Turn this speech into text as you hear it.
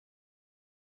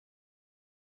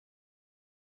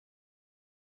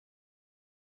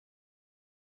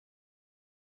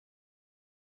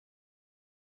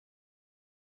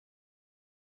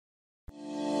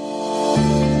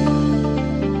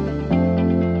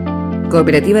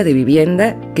Cooperativa de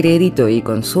Vivienda, Crédito y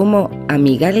Consumo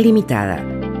Amigal Limitada.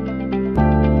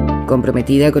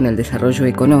 Comprometida con el desarrollo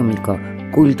económico,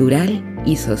 cultural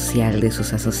y social de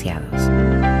sus asociados.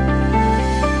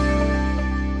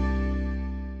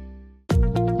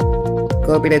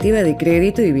 Cooperativa de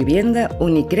Crédito y Vivienda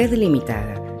Unicred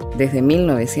Limitada. Desde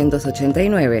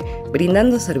 1989,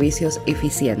 brindando servicios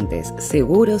eficientes,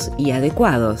 seguros y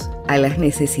adecuados a las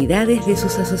necesidades de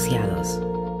sus asociados.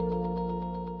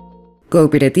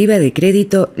 Cooperativa de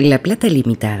Crédito La Plata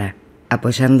Limitada,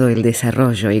 apoyando el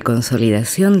desarrollo y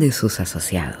consolidación de sus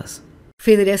asociados.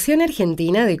 Federación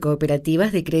Argentina de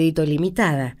Cooperativas de Crédito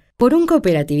Limitada, por un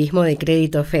cooperativismo de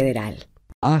crédito federal.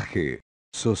 AG,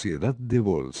 Sociedad de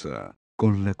Bolsa,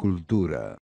 con la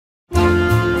cultura.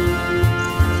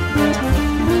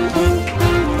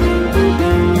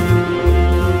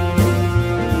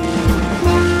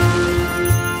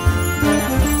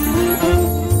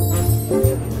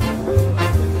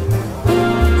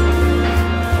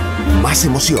 Más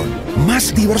emoción,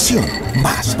 más diversión,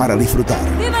 más para disfrutar.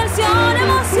 Diversión,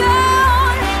 emoción,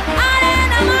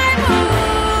 Arena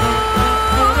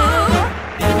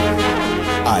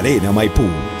Maipú. Arena Maipú,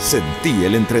 sentí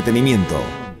el entretenimiento.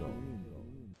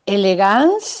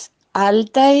 Elegance,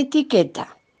 alta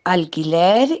etiqueta,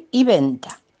 alquiler y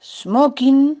venta.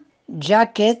 Smoking,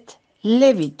 jacket,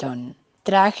 Leviton,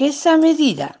 trajes a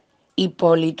medida.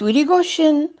 Hipólito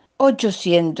Yrigoyen,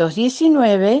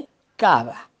 819,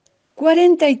 Cava.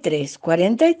 43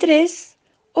 43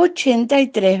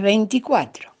 83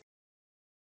 24.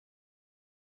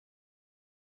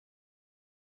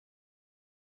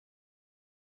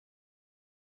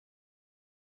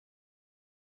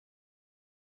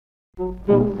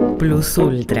 Plus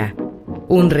Ultra,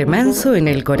 un remanso en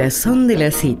el corazón de la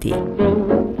City.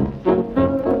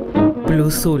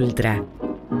 Plus Ultra,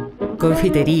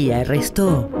 confitería,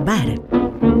 restó, bar.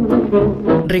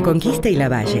 Reconquista y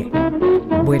Lavalle,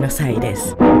 Buenos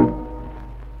Aires.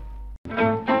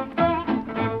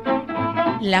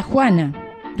 La Juana,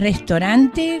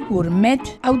 restaurante gourmet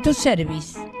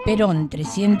autoservice, Perón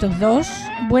 302,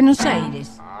 Buenos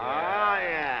Aires.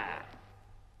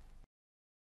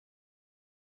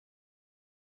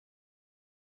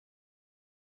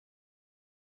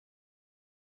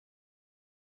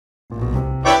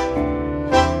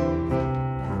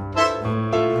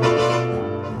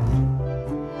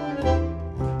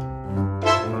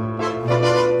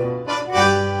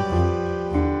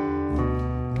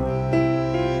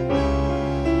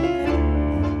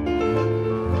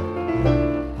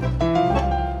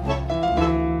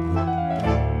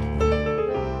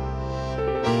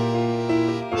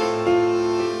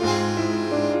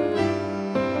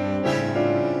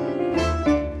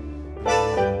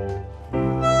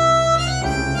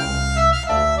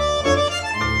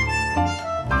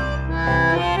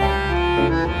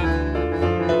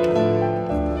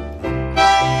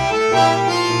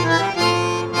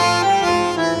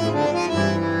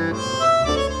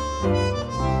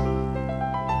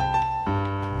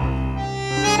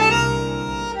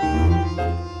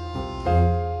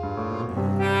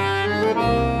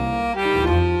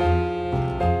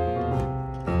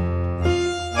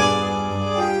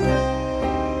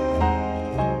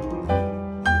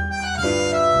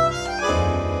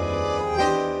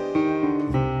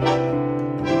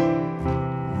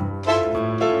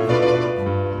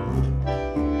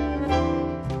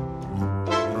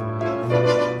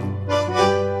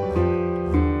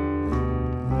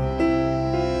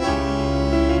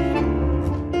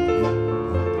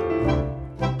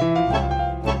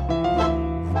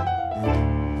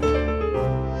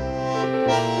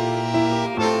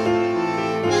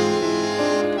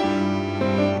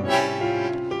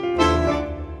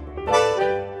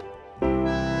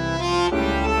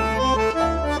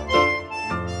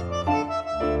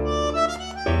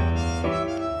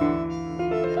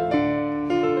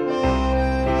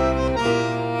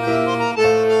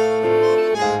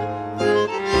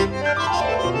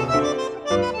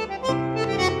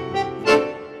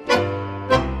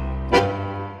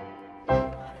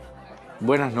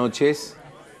 Buenas noches,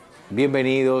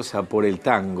 bienvenidos a Por el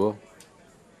Tango,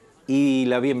 y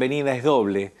la bienvenida es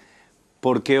doble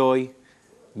porque hoy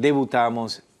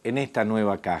debutamos en esta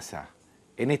nueva casa,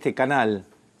 en este canal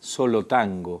Solo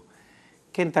Tango,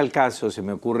 que en tal caso se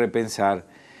me ocurre pensar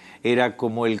era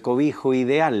como el cobijo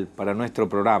ideal para nuestro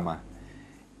programa.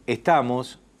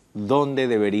 Estamos donde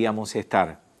deberíamos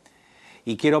estar,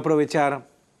 y quiero aprovechar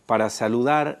para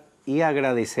saludar y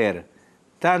agradecer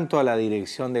tanto a la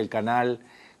dirección del canal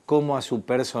como a su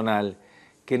personal,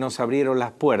 que nos abrieron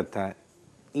las puertas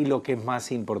y, lo que es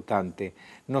más importante,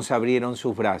 nos abrieron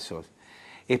sus brazos.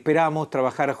 Esperamos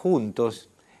trabajar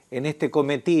juntos en este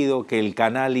cometido que el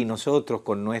canal y nosotros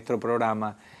con nuestro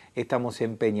programa estamos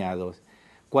empeñados,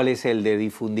 cuál es el de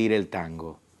difundir el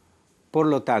tango. Por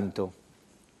lo tanto,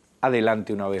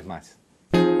 adelante una vez más.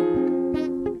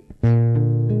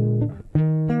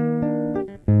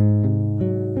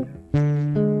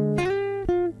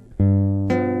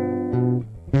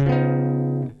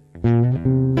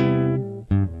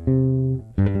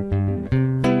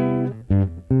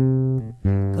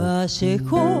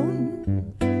 Callejón,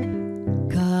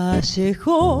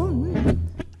 callejón,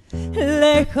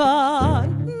 lejano,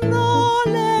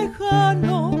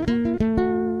 lejano,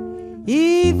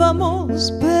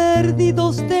 íbamos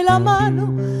perdidos de la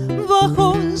mano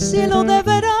bajo un cielo de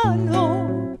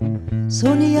verano,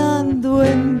 soñando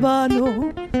en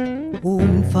vano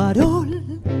un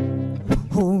farol,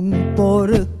 un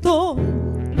portón,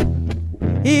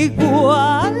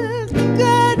 igual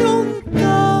que en un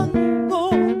tango,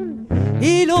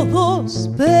 y los dos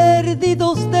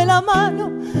perdidos de la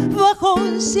mano bajo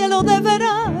un cielo de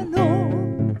verano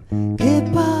que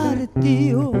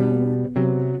partió.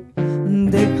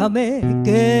 Déjame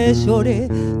que llore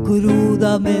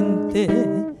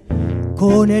crudamente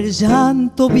con el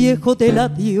llanto viejo del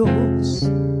adiós.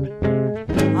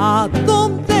 A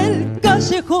donde el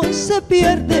callejón se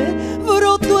pierde,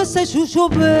 brotó ese yuyo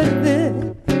verde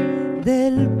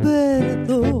del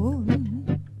perdón.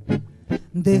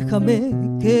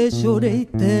 Déjame que llore y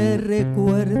te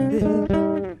recuerde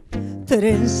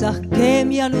trenzas que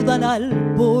me anudan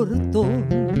al portón.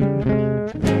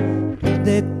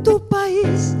 De tu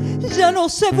país ya no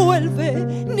se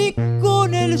vuelve ni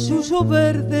con el yuyo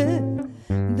verde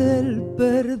del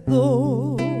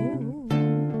perdón.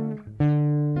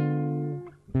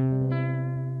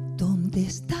 ¿Dónde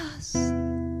estás?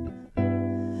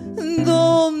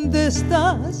 ¿Dónde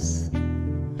estás?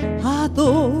 ¿A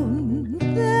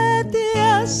dónde te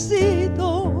has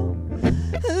ido?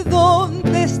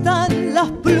 ¿Dónde están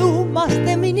las plumas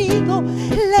de mi nido?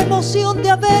 La emoción de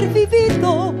haber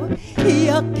vivido y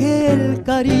aquel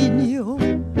cariño.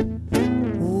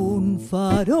 Un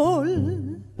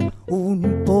farol,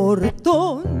 un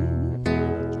portón,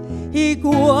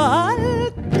 igual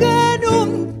que en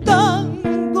un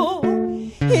tango,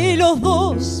 y los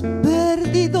dos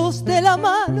perdidos de la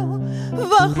mano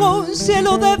bajo un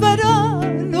cielo de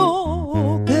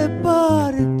verano que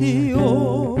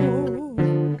partió.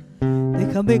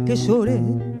 Déjame que llore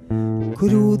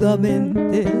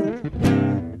crudamente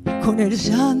con el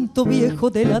llanto viejo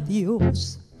del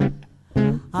adiós.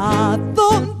 A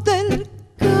donde el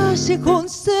callejón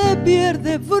se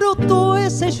pierde, brotó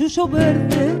ese yuyo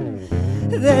verde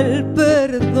del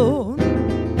perdón.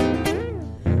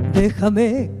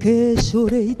 Déjame que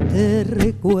llore y te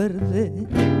recuerde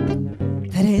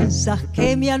trenzas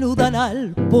que me anudan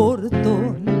al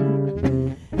portón.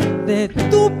 De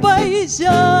tu país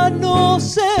ya no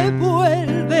se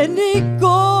vuelve ni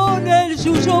con el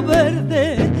yuyo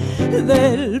verde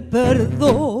del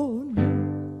perdón.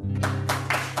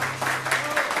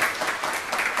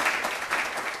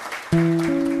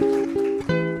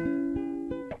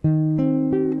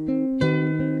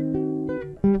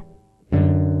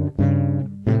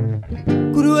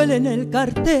 Cruel en el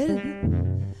cartel,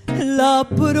 la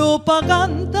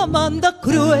propaganda manda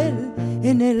cruel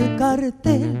en el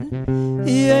cartel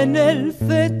y en el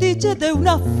fetiche de un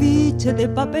afiche de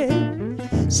papel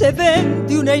se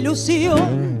vende una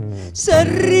ilusión, se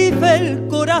rifa el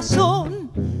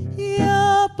corazón y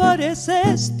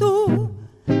apareces tú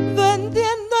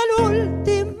vendiendo el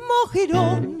último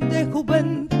jirón de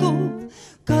juventud,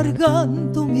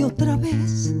 cargándome otra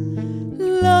vez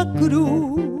la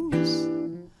cruz.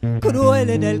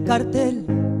 Cruel en el cartel,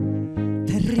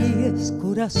 te ríes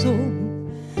corazón,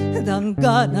 dan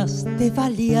ganas de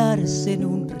balearse en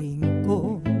un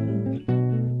rincón.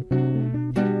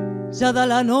 Ya da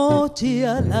la noche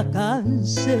a la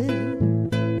cáncer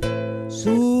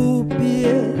su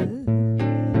piel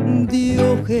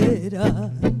de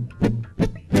ojera,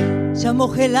 ya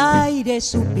moja el aire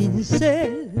su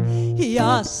pincel y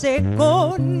hace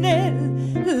con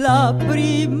él la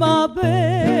primavera.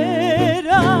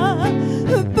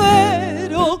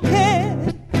 Pero qué,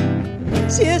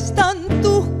 si están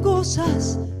tus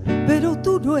cosas, pero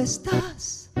tú no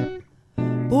estás,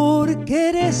 porque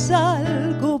eres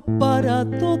algo para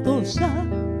todos ya,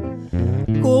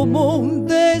 como un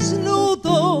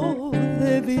desnudo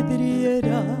de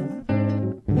vidriera.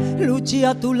 Luché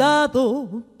a tu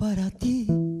lado para ti,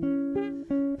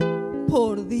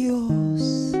 por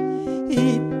Dios,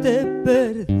 y te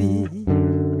perdí.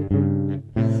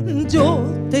 Yo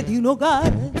te di un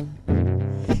hogar,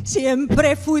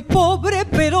 siempre fui pobre,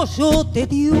 pero yo te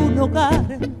di un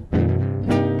hogar.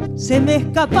 se me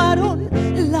escaparon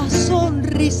las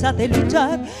sonrisas de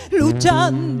luchar,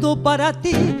 luchando para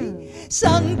ti,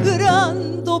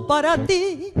 sangrando para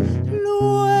ti.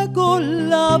 Luego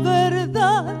la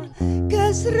verdad, que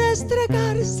es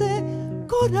restregarse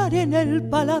con arena el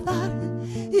paladar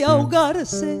y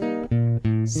ahogarse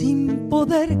sin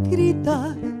poder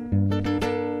gritar.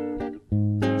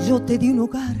 Yo te di un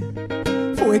hogar,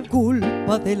 fue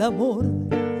culpa del amor,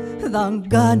 dan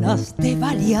ganas de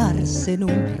balearse en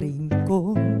un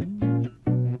rincón.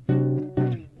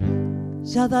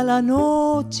 Ya da la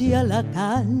noche a la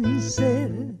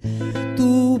cárcel,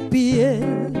 tu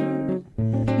piel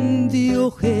de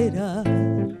ojera,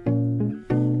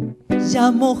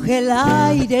 ya moja el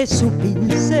aire su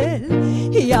pincel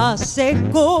y hace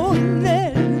con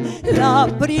él la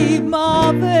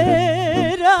primavera.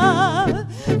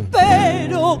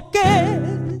 Pero qué,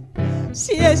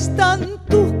 si están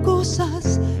tus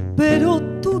cosas, pero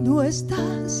tú no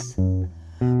estás,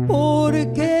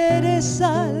 porque eres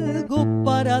algo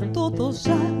para todos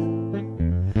ya,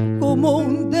 como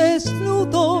un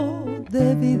desnudo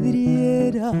de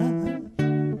vidriera.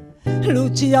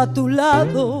 Luché a tu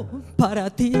lado para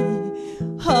ti,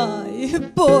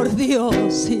 ay, por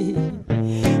Dios, sí,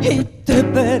 y te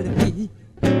perdí.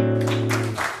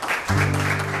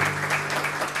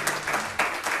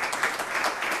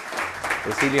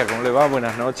 Cecilia, ¿cómo le va?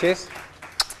 Buenas noches.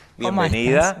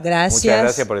 Bienvenida. Gracias. Muchas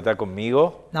gracias por estar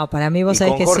conmigo. No, para mí vos y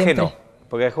sabés con que Jorge siempre... no,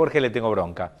 porque a Jorge le tengo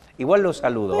bronca. Igual lo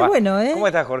saludo. Muy bueno, ¿eh? ¿Cómo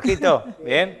estás, Jorgito?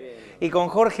 ¿Bien? Y con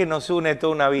Jorge nos une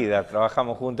toda una vida.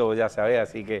 Trabajamos juntos, vos ya sabés,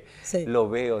 así que sí, lo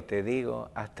veo, te digo,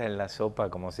 hasta en la sopa,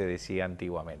 como se decía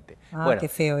antiguamente. Ah, bueno, qué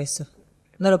feo eso.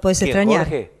 No lo podés extrañar.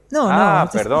 ¿Jorge? No, ah,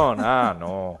 no. Perdón,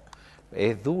 no.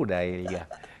 Es dura ella.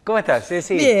 ¿Cómo estás,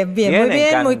 Ceci? Bien, muy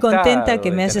bien, muy contenta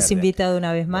que me hayas invitado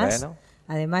una vez más. Bueno.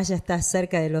 Además ya estás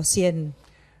cerca de los 100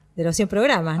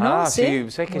 programas, ¿no? Ah,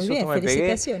 sí, sabes que muy susto bien, me pegué.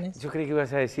 felicitaciones. Yo creí que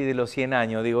ibas a decir de los 100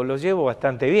 años. Digo, los llevo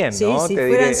bastante bien, sí, ¿no? Sí, te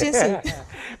fueran diré. 100, sí.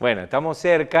 Bueno, estamos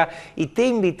cerca y te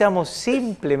invitamos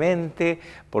simplemente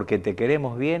porque te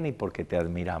queremos bien y porque te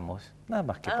admiramos. Nada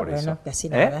más que por eso. Bueno, casi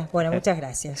nada. Bueno, muchas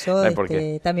gracias. Yo no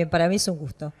también para mí es un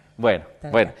gusto. Bueno.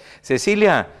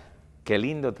 Cecilia, qué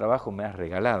lindo trabajo me has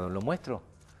regalado. ¿Lo muestro?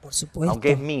 Por supuesto.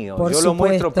 Aunque es mío. Yo lo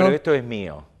muestro, pero esto es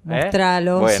mío.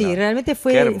 Mostralo. Bueno, sí, realmente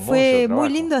fue muy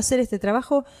lindo hacer este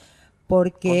trabajo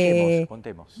porque,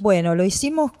 contemos. Bueno, lo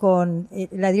hicimos con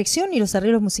la dirección y los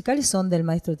arreglos musicales son del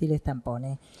maestro Tiles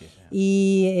Tampone. Sí, sí.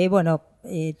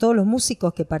 Y todos los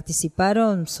músicos que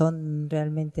participaron son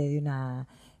realmente de una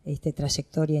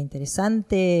trayectoria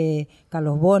interesante.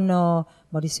 Carlos Bono,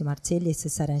 Mauricio Marcelli,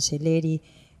 César Angeleri.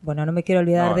 Bueno, no me quiero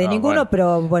olvidar de ninguno,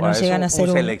 pero llegan a ser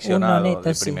un honesto,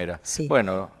 de primera. Sí.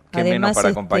 Bueno, qué menos para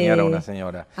acompañar a una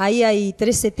señora. Ahí hay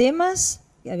 13 temas.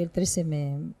 A ver, 13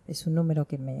 es un número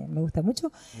que me gusta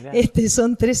mucho.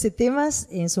 Son 13 temas,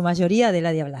 en su mayoría de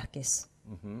Ladia Blasquez,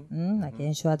 a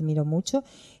quien yo admiro mucho.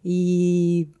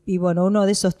 Y bueno, uno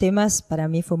de esos temas para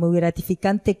mí fue muy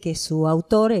gratificante que su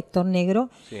autor, Héctor Negro,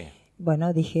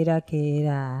 dijera que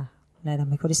era una de las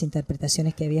mejores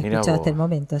interpretaciones que había escuchado hasta el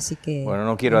momento, así que... Bueno,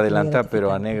 no quiero adelantar,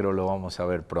 pero a Negro lo vamos a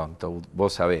ver pronto,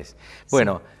 vos sabés.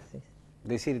 Bueno,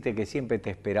 decirte que siempre te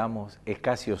esperamos es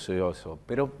casi ocioso,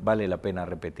 pero vale la pena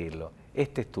repetirlo.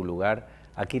 Este es tu lugar,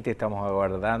 aquí te estamos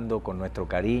aguardando con nuestro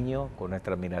cariño, con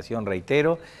nuestra admiración,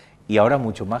 reitero, y ahora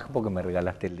mucho más porque me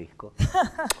regalaste el disco.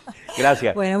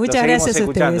 Gracias. Bueno, muchas gracias a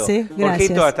ustedes. Gracias.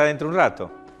 Jorgito, hasta dentro de un rato.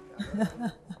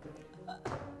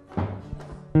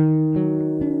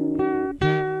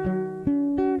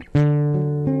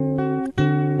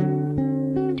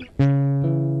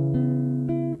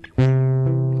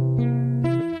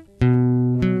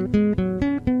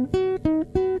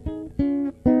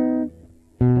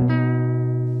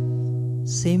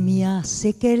 Se me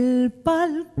hace que el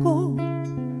palco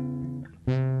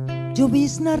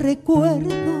llovizna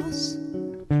recuerdos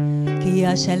que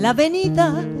allá en la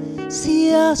avenida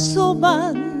se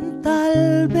asoman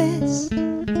tal vez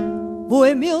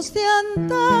bohemios de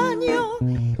antaño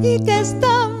y que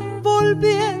están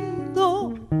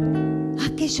volviendo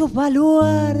aquellos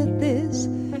baluartes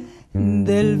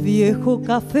del viejo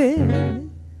café.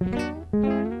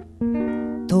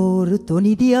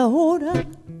 Tortoni de ahora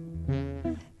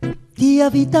te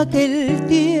habita aquel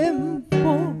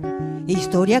tiempo,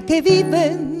 historia que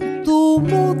vive en tu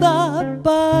muda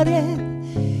pared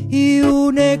y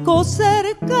un eco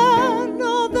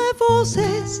cercano de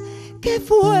voces que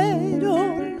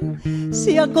fueron,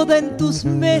 se acoda en tus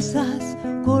mesas,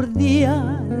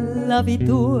 cordial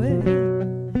habitué.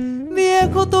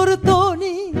 Viejo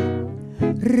Tortoni,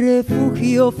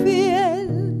 refugio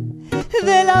fiel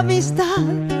de la amistad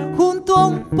junto junto a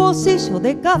un pocillo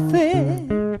de café.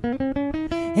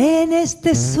 En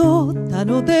este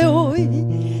sótano de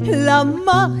hoy la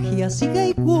magia sigue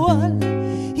igual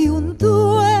y un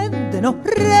duende nos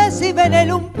recibe en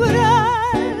el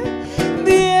umbral.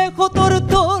 Viejo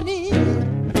Tortoni,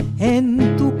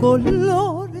 en tu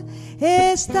color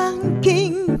es tan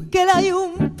quinquel, hay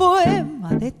un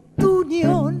poema de tu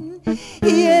unión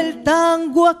y el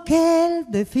tango aquel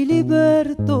de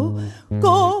Filiberto,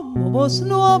 como vos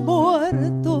no ha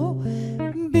muerto,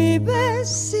 vive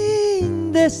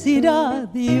sin decir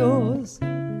adiós.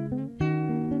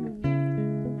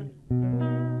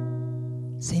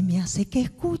 Se me hace que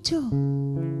escucho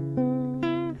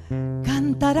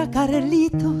cantar a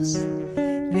Carlitos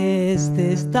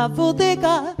desde esta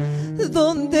bodega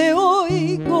donde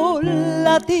oigo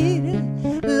latir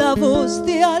la voz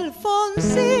de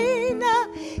Alfonsina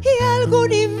y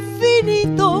algún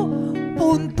infinito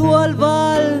puntual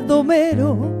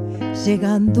Baldomero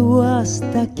llegando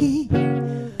hasta aquí.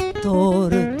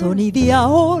 Tortoni de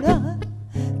ahora,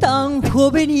 tan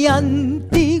joven y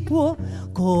antiguo,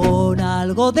 con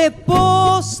algo de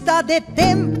posta, de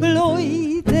templo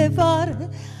y de bar,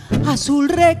 azul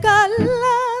recalada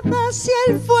si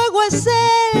el fuego es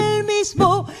el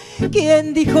mismo.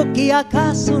 ¿Quién dijo que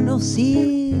acaso no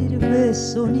sirve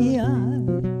soñar?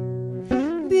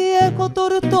 Viejo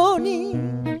Tortoni,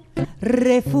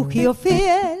 refugio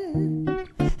fiel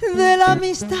de la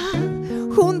amistad,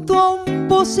 junto a un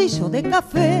pocillo de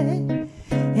café.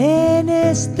 En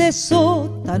este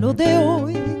sótano de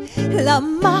hoy la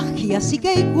magia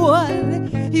sigue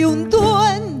igual y un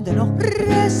duende nos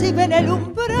recibe en el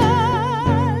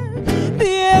umbral.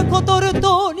 Viejo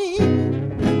Tortoni,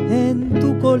 en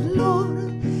tu color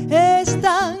es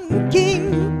tan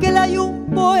quinquel, hay un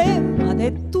poema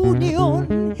de tu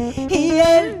unión y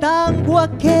el tango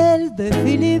aquel de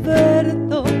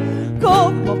Filiberto,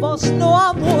 como vos no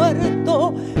ha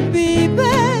muerto,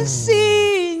 vive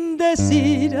sin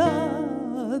decir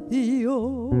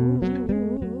adiós.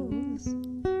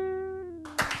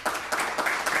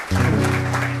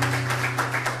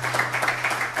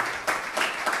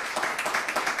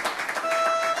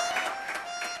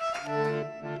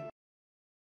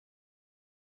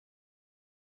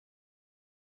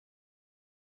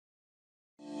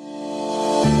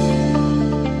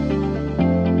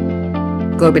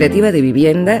 Cooperativa de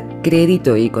Vivienda,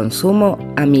 Crédito y Consumo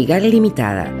Amigal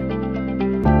Limitada.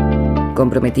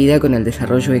 Comprometida con el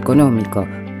desarrollo económico,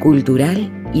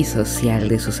 cultural y social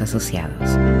de sus asociados.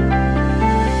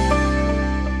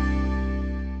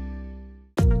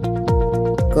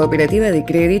 Cooperativa de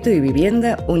Crédito y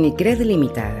Vivienda Unicred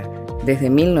Limitada.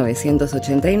 Desde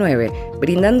 1989,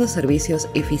 brindando servicios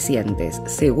eficientes,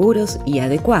 seguros y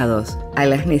adecuados a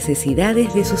las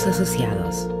necesidades de sus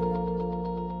asociados.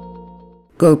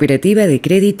 Cooperativa de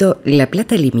Crédito La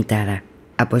Plata Limitada,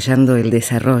 apoyando el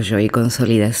desarrollo y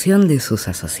consolidación de sus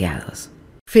asociados.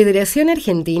 Federación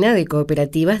Argentina de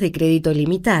Cooperativas de Crédito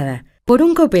Limitada, por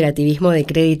un cooperativismo de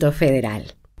crédito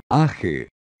federal. AG,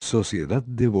 Sociedad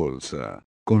de Bolsa,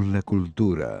 con la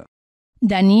cultura.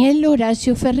 Daniel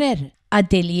Horacio Ferrer,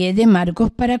 Atelier de Marcos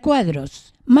para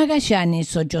Cuadros,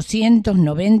 Magallanes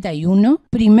 891,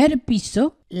 primer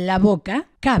piso, La Boca,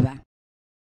 Cava.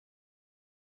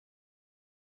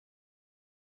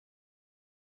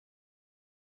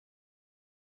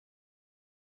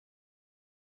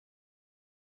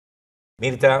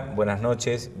 Mirta, buenas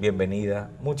noches, bienvenida.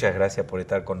 Muchas gracias por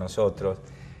estar con nosotros.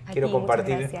 Quiero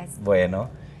compartir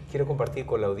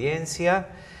con la audiencia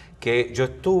que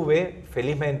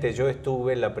felizmente yo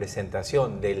estuve en la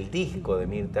presentación del disco de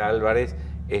Mirta Álvarez,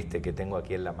 este que tengo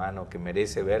aquí en la mano, que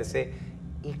merece verse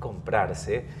y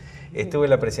comprarse. Estuve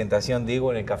en la presentación,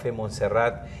 digo, en el Café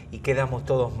Montserrat y quedamos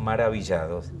todos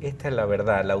maravillados. Esta es la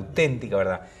verdad, la auténtica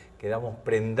verdad. Quedamos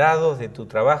prendados de tu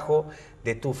trabajo,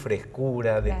 de tu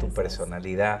frescura, de tu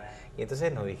personalidad. Y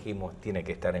entonces nos dijimos, tiene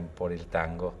que estar en Por el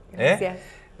Tango. Gracias.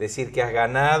 Decir que has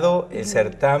ganado el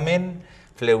certamen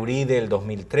Fleury del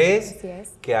 2003,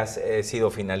 que has sido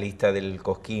finalista del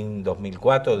Cosquín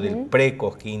 2004, del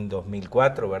pre-Cosquín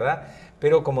 2004, ¿verdad?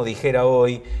 Pero como dijera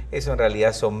hoy, eso en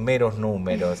realidad son meros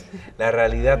números. La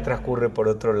realidad transcurre por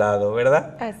otro lado,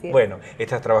 ¿verdad? Así es. Bueno,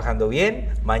 ¿estás trabajando bien?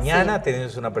 Mañana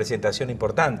tenemos una presentación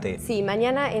importante. Sí,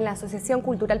 mañana en la Asociación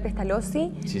Cultural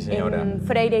Pestalozzi, sí, señora, en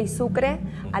Freire y Sucre,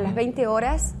 a las 20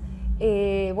 horas.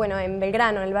 Bueno, en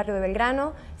Belgrano, en el barrio de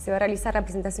Belgrano, se va a realizar la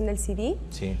presentación del CD.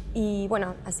 Sí. Y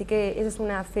bueno, así que esa es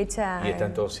una fecha... Y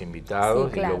están todos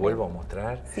invitados, sí, claro, y lo vuelvo a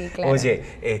mostrar. Sí, claro. Oye,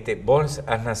 vos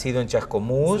has nacido en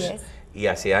Chascomús, Y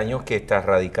hace años que estás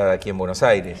radicada aquí en Buenos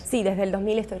Aires. Sí, desde el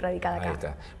 2000 estoy radicada acá. Ahí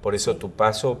está. Por eso tu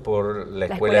paso por la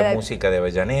Escuela de Música de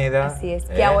Avellaneda. Así es,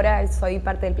 que ahora soy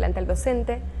parte del plantel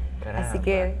docente. Caramba. Así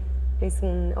que es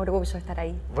un orgullo estar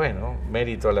ahí. Bueno,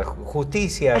 mérito a la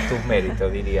justicia, a tus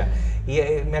méritos, diría. Y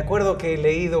me acuerdo que he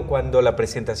leído cuando la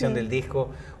presentación del disco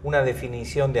una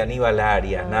definición de Aníbal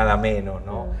Arias, nada menos,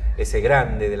 ¿no? Ese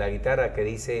grande de la guitarra que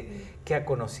dice que ha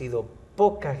conocido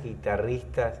pocas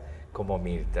guitarristas como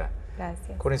Mirta.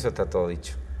 Gracias. Con eso está todo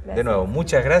dicho. Gracias. De nuevo,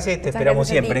 muchas gracias y te esperamos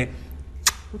siempre.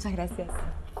 Muchas gracias.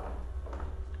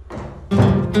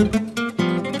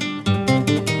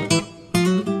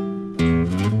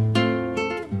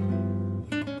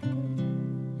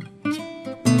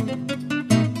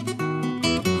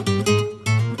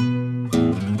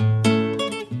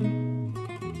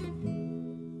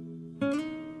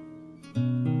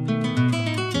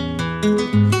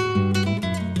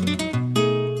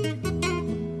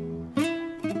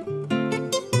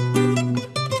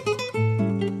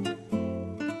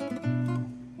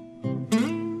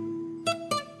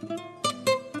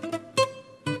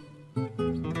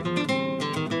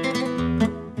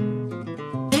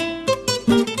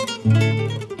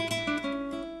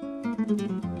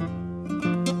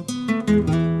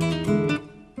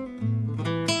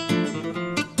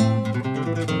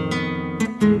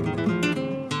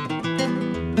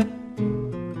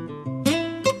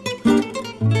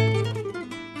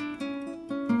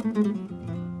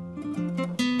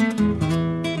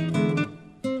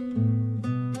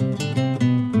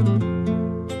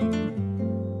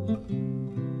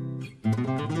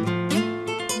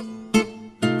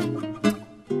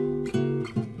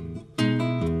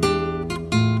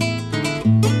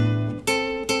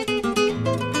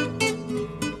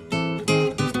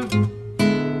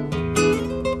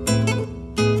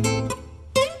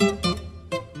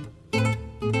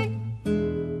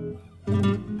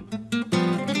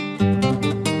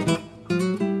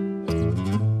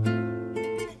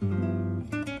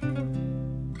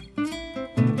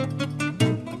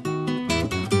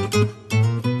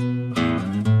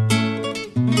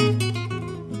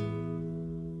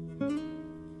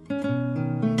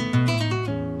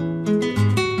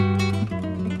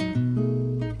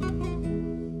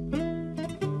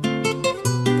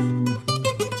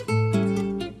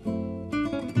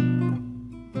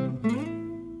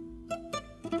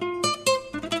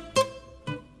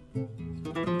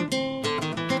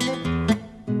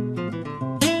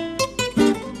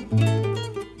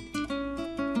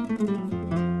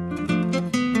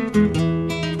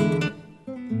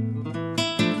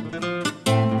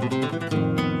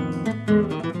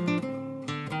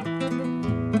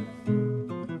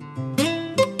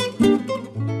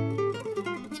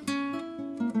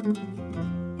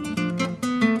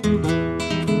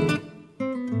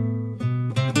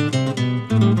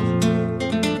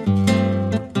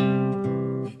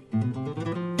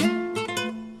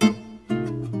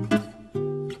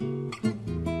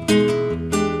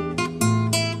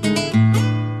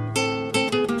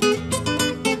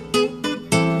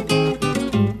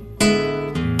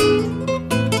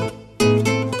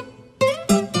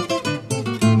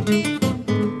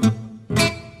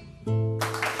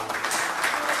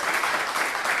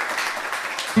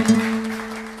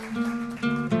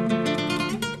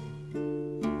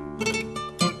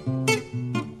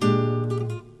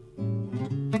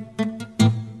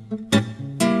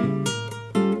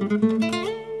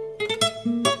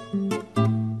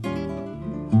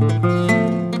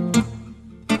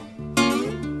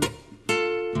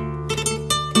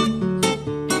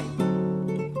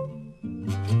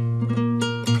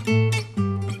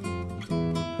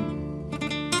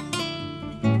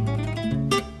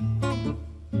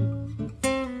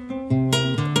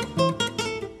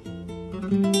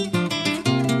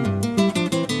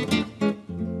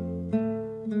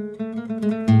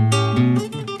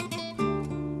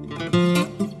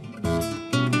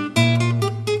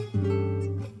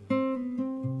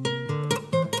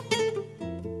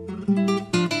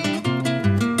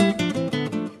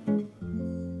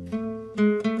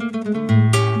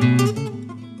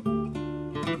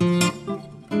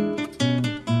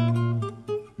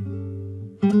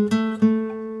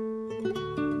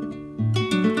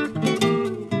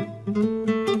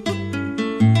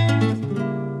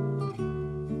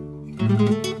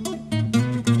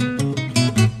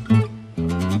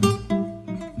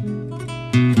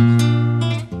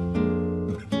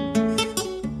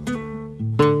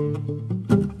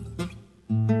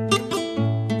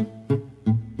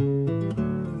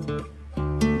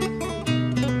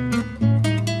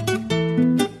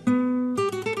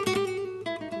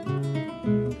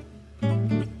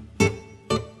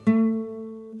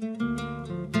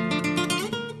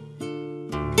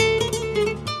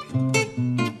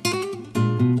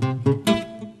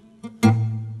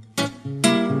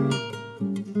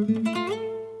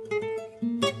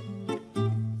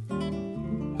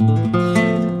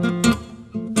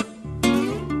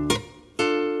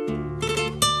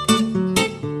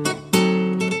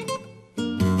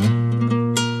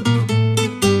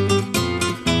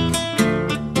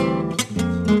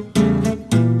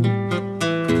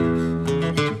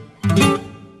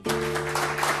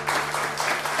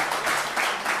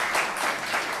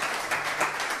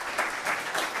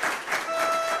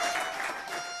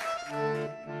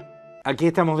 Aquí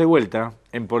estamos de vuelta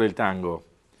en Por el Tango.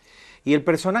 Y el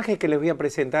personaje que les voy a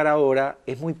presentar ahora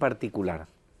es muy particular.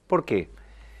 ¿Por qué?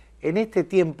 En este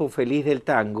tiempo feliz del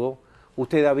tango,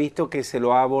 usted ha visto que se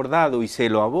lo ha abordado y se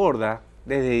lo aborda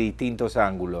desde distintos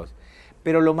ángulos.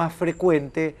 Pero lo más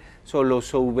frecuente son los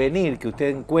souvenirs que usted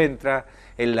encuentra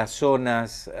en las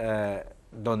zonas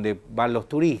donde van los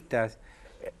turistas,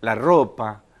 la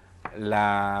ropa,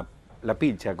 la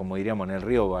pilcha, como diríamos en el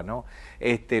Rioba, ¿no?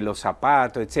 Los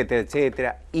zapatos, etcétera,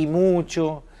 etcétera, y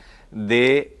mucho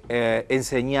de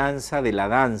enseñanza de la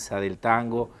danza del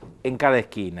tango en cada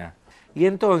esquina. Y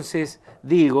entonces,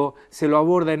 digo, se lo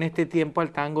aborda en este tiempo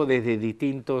al tango desde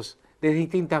distintas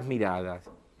miradas.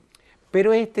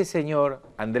 Pero este señor,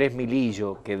 Andrés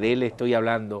Milillo, que de él estoy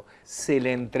hablando, se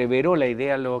le entreveró la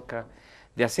idea loca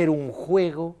de hacer un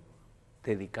juego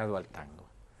dedicado al tango.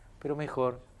 Pero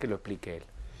mejor que lo explique él.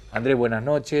 Andrés, buenas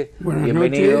noches.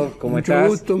 Bienvenido. ¿Cómo estás? Mucho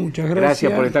gusto, muchas gracias.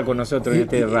 Gracias por estar con nosotros en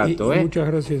este rato. Muchas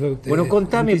gracias a ustedes. Bueno,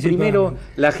 contame primero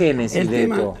la génesis de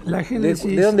esto. La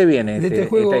génesis ¿De dónde viene este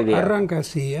juego? Esta idea? Arranca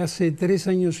así. Hace 3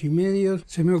 años y medio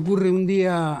se me ocurre un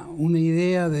día una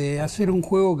idea de hacer un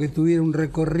juego que tuviera un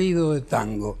recorrido de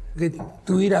tango, que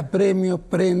tuviera premios,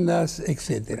 prendas,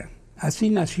 etcétera. Así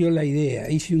nació la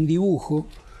idea. Hice un dibujo.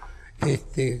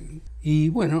 Y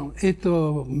bueno,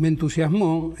 esto me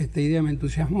entusiasmó, esta idea me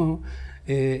entusiasmó.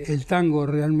 El tango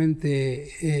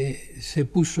realmente se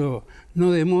puso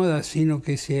no de moda, sino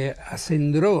que se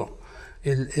acendró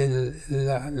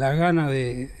la gana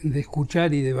de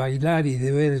escuchar y de bailar y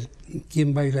de ver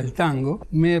quién baila el tango.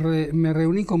 Me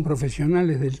reuní con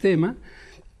profesionales del tema,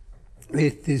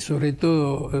 sobre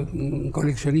todo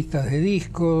coleccionistas de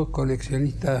discos,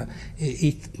 coleccionistas,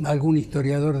 algún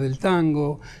historiador del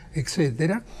tango,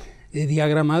 etcétera.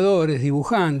 Diagramadores,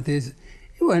 dibujantes,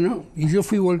 y bueno, y yo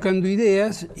fui volcando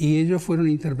ideas y ellos fueron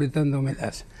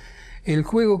interpretándomelas. El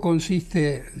juego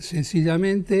consiste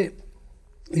sencillamente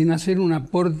en hacer un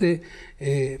aporte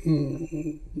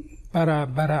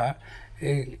para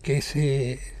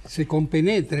que se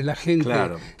compenetre la gente.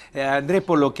 Claro. Andrés,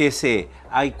 por lo que sé,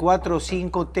 hay 4 o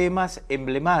 5 temas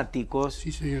emblemáticos.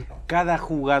 Sí, señor. Cada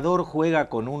jugador juega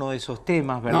con uno de esos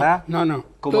temas, ¿verdad? No.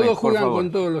 Todos juegan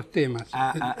con todos los temas.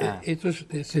 Esto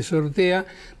se sortea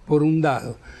por un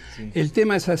dado. Sí. El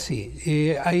tema es así.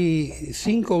 Hay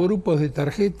 5 grupos de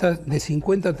tarjetas, de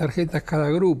 50 tarjetas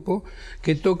cada grupo,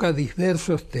 que toca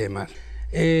diversos temas.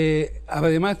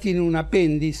 Además tiene un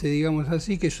apéndice, digamos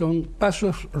así, que son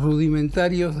pasos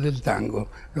rudimentarios del tango,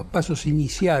 los pasos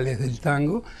iniciales del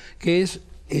tango, que es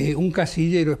un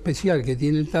casillero especial que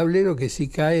tiene el tablero, que si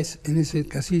caes en ese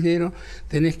casillero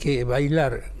tenés que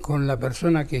bailar con la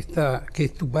persona que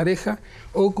es tu pareja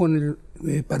o con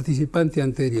el participante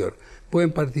anterior.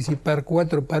 Pueden participar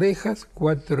 4 parejas,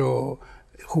 4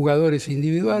 jugadores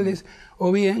individuales,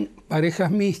 o bien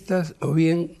parejas mixtas, o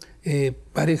bien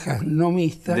parejas no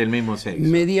mixtas, del mismo sexo,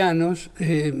 medianos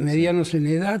en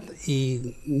edad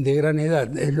y de gran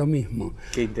edad, es lo mismo.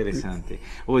 Qué interesante.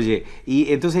 Oye,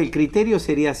 y entonces el criterio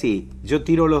sería así: yo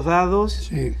tiro los dados,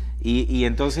 sí, y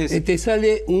entonces te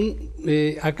sale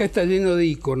acá está lleno de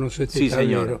iconos sí, tablero.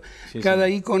 Señor. Sí, cada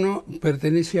señor. Icono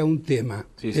pertenece a un tema,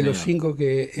 sí, de señor, los 5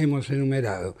 que hemos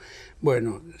enumerado.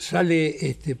 Bueno,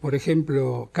 sale por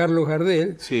ejemplo Carlos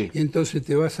Gardel, sí, y entonces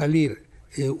te va a salir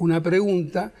una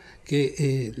pregunta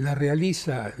que la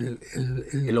realiza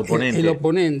el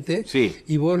oponente, sí,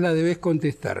 y vos la debés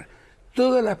contestar.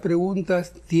 Todas las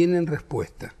preguntas tienen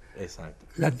respuesta. Exacto.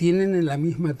 La tienen en la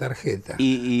misma tarjeta.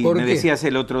 Y me decías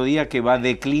el otro día que va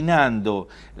declinando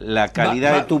la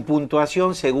calidad de tu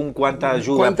puntuación según cuánta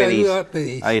ayuda pedís.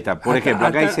 Ahí está. Por ejemplo,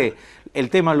 acá dice el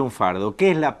tema lunfardo.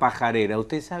 ¿Qué es la pajarera?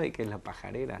 ¿Usted sabe qué es la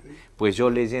pajarera? Pues yo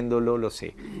leyéndolo lo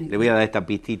sé. Le voy a dar esta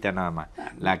pistita nada más.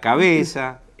 La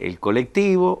cabeza, el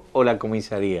colectivo o la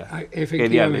comisaría.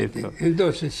 Efectivamente.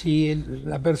 Entonces, si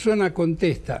la persona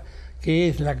contesta que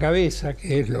es la cabeza,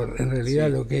 que es en realidad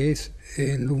sí, lo que es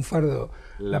en lunfardo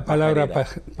la palabra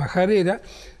pajarera,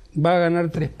 va a ganar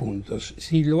 3 puntos.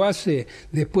 Si lo hace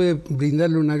después de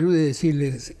brindarle una ayuda y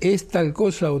decirles es tal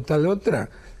cosa o tal otra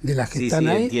de las que están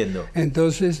ahí, entiendo,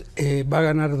 entonces va a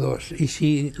ganar 2. Y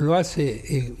si lo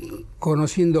hace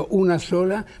conociendo una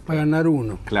sola, va a ganar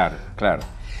 1. Claro, claro.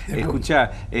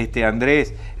 Escuchá,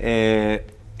 Andrés,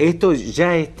 Esto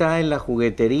ya está en las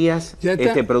jugueterías,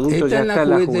 este producto ya está en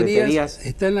las jugueterías.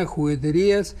 Está en las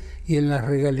jugueterías y en las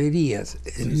regalerías,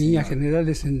 en líneas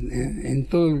generales, en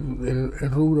todo el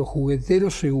rubro juguetero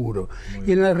seguro.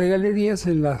 Y en las regalerías,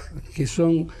 en las que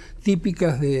son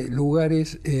típicas de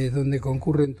lugares donde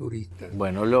concurren turistas.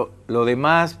 Bueno, lo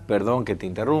demás, perdón que te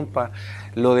interrumpa,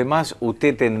 lo demás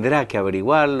usted tendrá que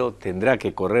averiguarlo, tendrá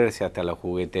que correrse hasta la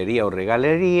juguetería o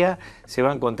regalería, se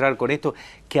va a encontrar con esto,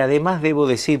 que además debo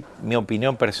decir mi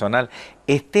opinión personal,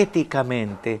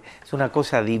 estéticamente es una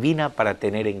cosa divina para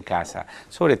tener en casa,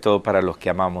 sobre todo para los que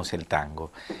amamos el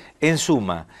tango. En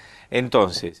suma,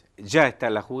 entonces, ya está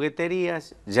en las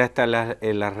jugueterías, ya está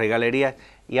en las regalerías,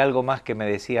 y algo más que me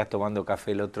decías tomando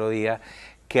café el otro día,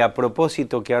 que a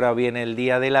propósito que ahora viene el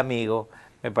Día del Amigo,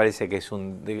 me parece que es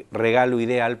un regalo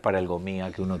ideal para el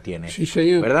gomía que uno tiene. Sí,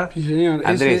 señor. ¿Verdad? Sí, señor.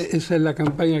 Andrés. Esa es la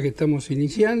campaña que estamos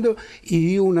iniciando. Y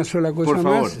digo una sola cosa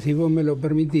más, si vos me lo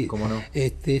permitís. ¿Cómo no?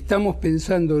 Estamos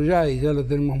pensando ya, y ya lo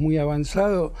tenemos muy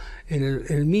avanzado,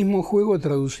 el mismo juego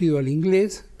traducido al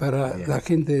inglés para la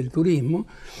gente del turismo.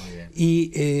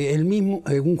 Y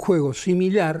un juego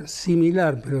similar,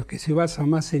 pero que se basa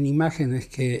más en imágenes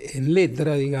que en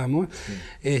letra, digamos,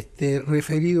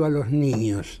 referido a los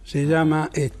niños. Se llama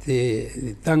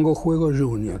Tango Juego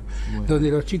Junior,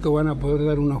 donde los chicos van a poder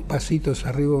dar unos pasitos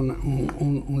arriba,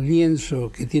 un lienzo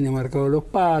que tiene marcados los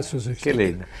pasos, etc. Qué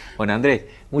lindo. Bueno, Andrés,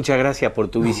 muchas gracias por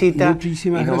tu visita.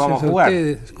 Muchísimas y nos gracias vamos a jugar.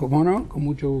 ustedes. Como no, con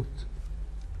mucho gusto.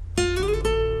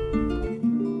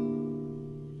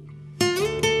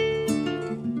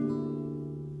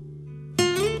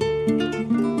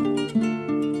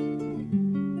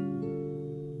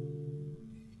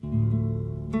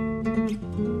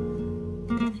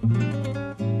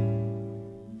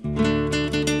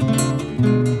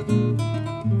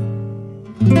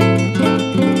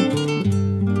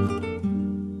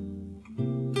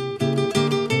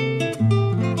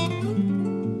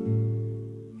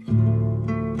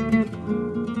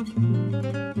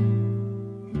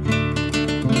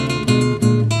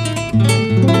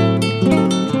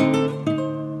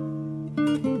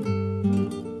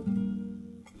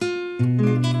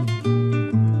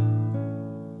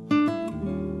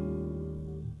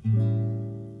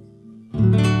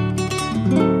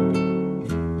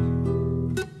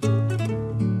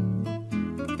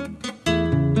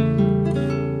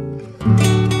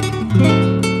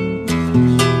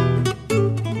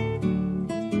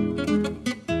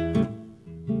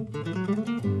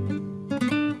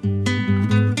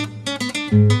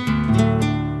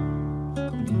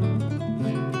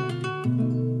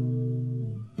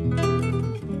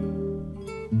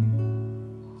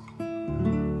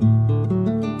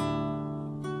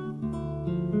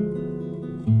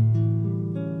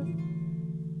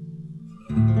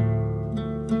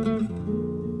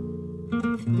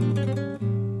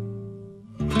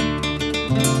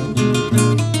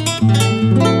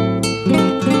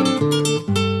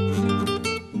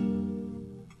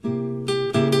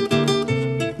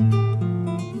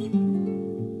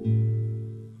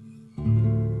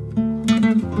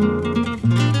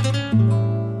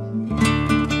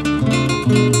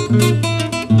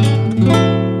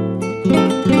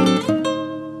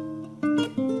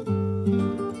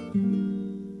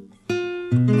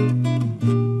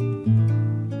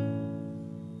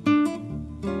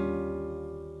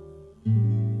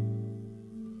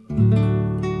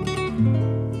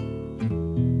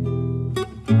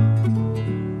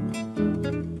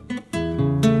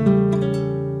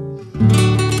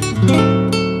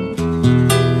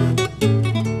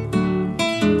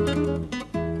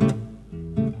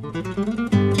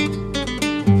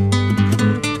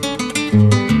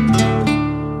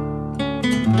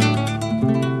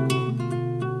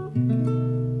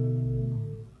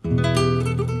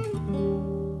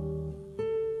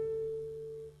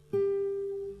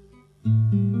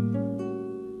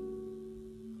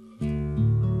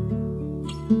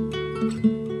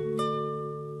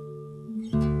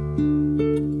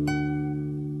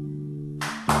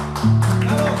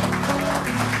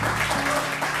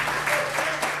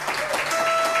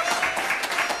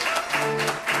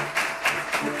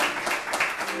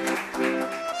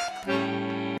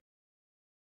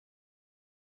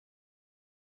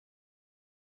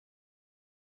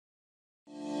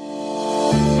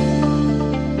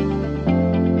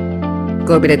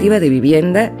 Cooperativa de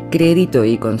Vivienda, Crédito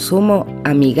y Consumo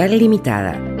Amigal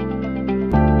Limitada.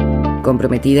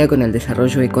 Comprometida con el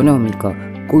desarrollo económico,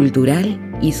 cultural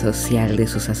y social de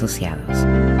sus asociados.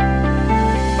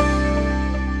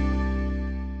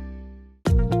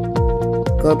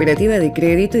 Cooperativa de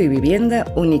Crédito y Vivienda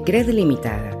Unicred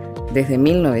Limitada. desde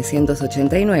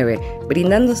 1989,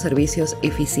 brindando servicios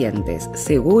eficientes,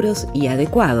 seguros y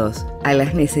adecuados a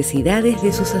las necesidades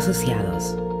de sus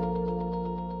asociados.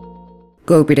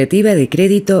 Cooperativa de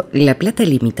Crédito La Plata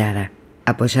Limitada,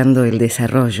 apoyando el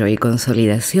desarrollo y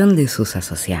consolidación de sus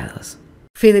asociados.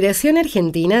 Federación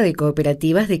Argentina de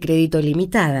Cooperativas de Crédito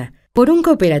Limitada, por un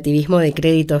cooperativismo de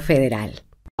crédito federal.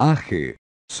 AG,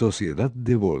 Sociedad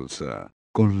de Bolsa,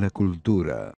 con la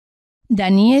cultura.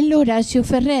 Daniel Horacio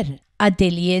Ferrer,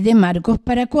 Atelier de Marcos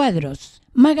para Cuadros,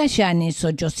 Magallanes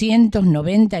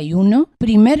 891,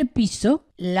 primer piso,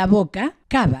 La Boca,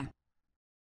 Cava.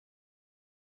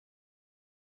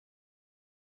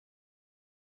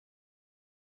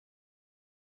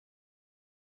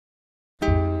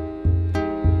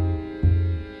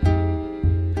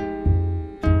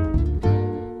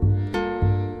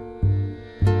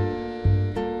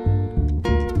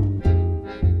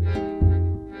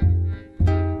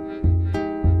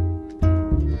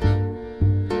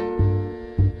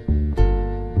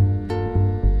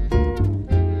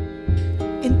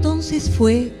 Entonces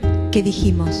fue que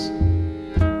dijimos: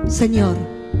 Señor,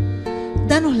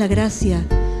 danos la gracia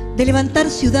de levantar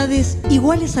ciudades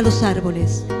iguales a los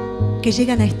árboles, que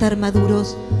llegan a estar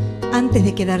maduros antes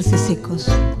de quedarse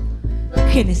secos.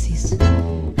 Génesis,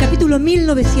 capítulo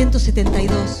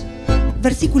 1972,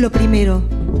 versículo 1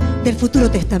 del Futuro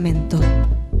Testamento.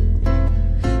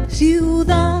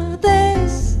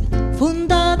 Ciudades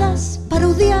fundadas para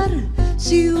odiar,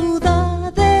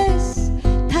 ciudades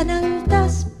tan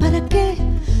altas, ¿para qué?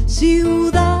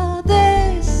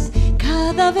 Ciudades,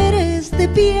 cadáveres de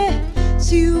pie,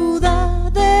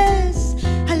 ciudades,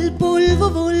 al polvo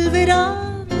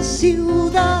volverán,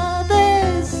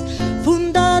 ciudades,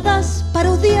 fundadas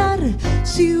para odiar,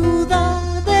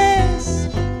 ciudades,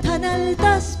 tan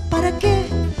altas, ¿para qué?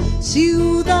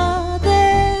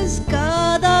 Ciudades,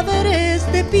 cadáveres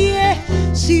de pie,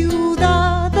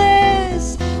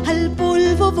 ciudades, al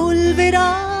polvo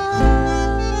volverán.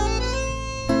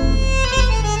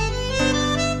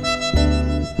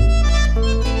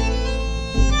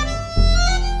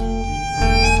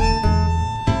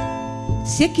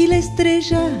 Si aquí la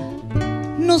estrella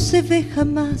no se ve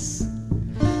jamás,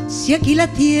 si aquí la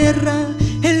tierra,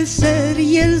 el ser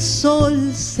y el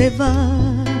sol se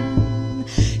van,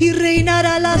 y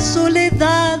reinará la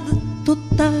soledad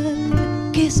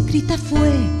total, que escrita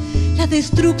fue la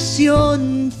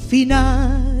destrucción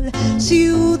final.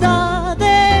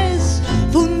 Ciudades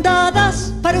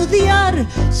fundadas para odiar,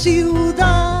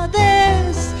 ciudades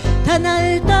tan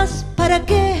altas, ¿para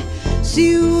qué?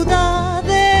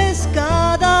 Ciudades,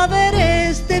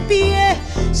 cadáveres de pie,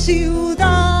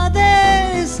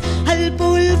 ciudades, al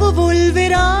polvo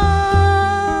volverán.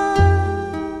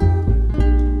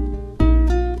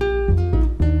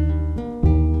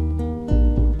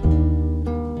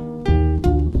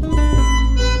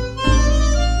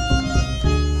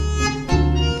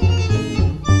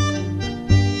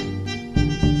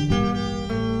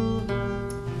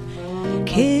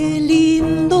 Qué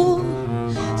lindo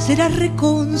será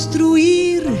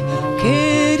reconstruir,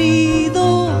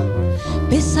 querido,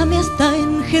 bésame hasta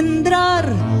engendrar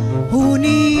un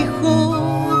hijo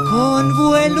con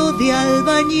vuelo de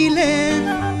albañil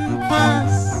en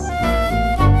paz.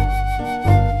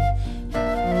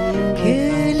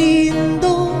 Qué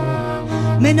lindo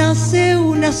me nace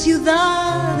una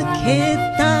ciudad que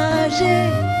talle,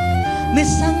 me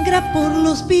sangra por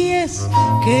los pies,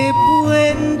 qué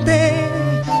puente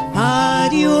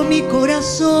parió mi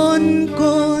corazón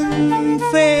con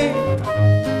fe.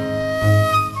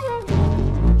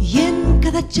 Y en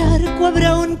cada charco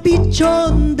habrá un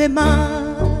pichón de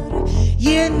mar,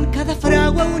 y en cada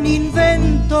fragua un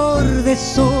inventor de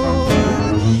sol,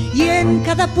 y en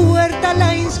cada puerta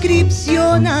la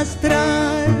inscripción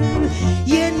astral,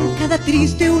 y en cada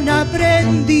triste un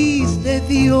aprendiz de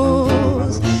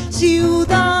Dios.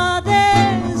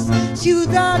 Ciudades,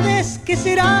 ciudades que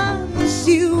serán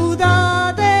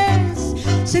ciudades,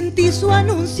 sentí su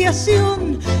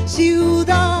anunciación.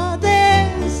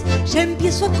 Ciudades, ya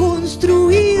empiezo a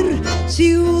construir,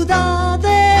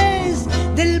 ciudades,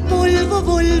 del polvo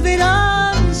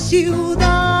volverán,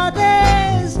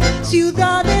 ciudades,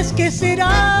 ciudades que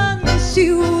serán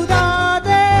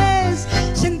ciudades,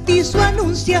 sentí su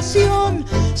anunciación.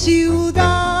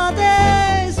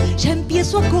 Ciudades, ya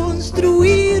empiezo a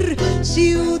construir,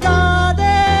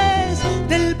 ciudades,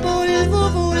 del polvo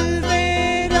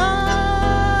volverán.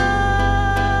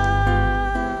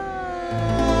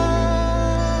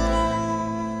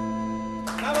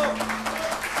 ¡Bravo!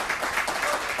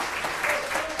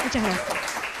 Muchas gracias.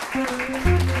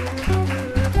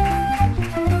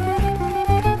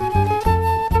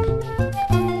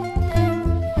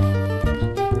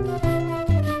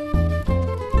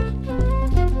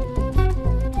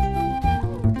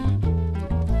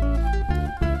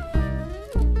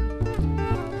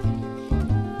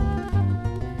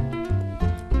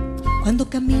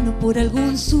 por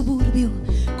algún suburbio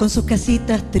con sus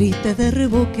casitas tristes de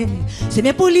reboque. Se me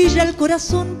apolilla el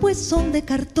corazón pues son de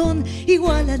cartón,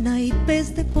 igual a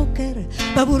naipes de póker,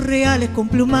 pavos reales con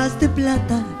plumas de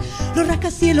plata, los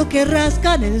rascacielos que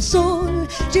rascan el sol.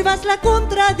 Llevas la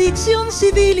contradicción,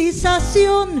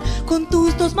 civilización, con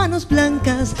tus dos manos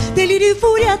blancas, delirio y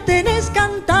furia tenés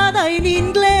cantada en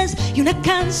inglés y una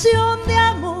canción de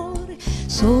amor.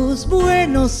 Sos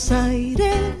Buenos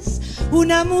Aires,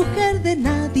 una mujer de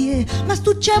nadie, mas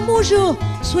tu chamullo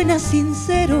suena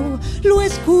sincero, lo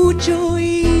escucho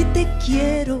y te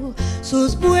quiero.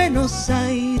 Sos Buenos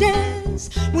Aires,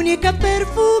 muñeca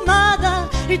perfumada,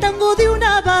 el tango de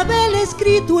una Babel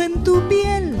escrito en tu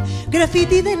piel,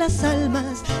 graffiti de las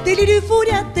almas, delirio y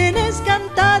furia tenés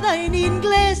cantada en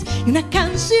inglés y una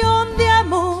canción de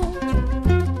amor.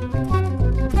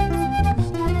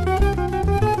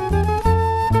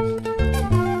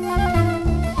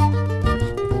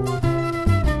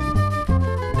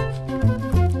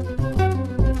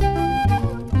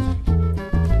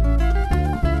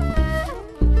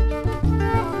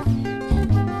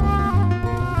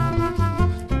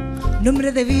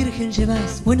 Nombre de virgen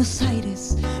llevas Buenos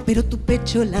Aires, pero tu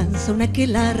pecho lanza un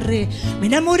aquelarre. Me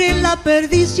enamoré en la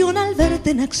perdición al verte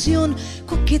en acción,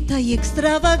 coqueta y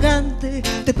extravagante.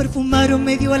 Te perfumaron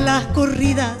medio a las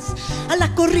corridas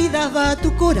va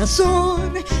tu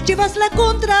corazón. Llevas la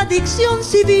contradicción,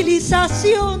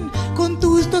 civilización, con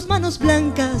tus dos manos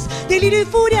blancas, delirio y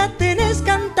furia tenés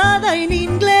cantada en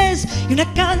inglés y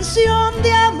una canción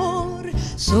de amor.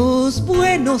 Sos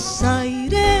Buenos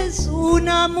Aires,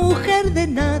 una mujer de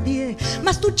nadie,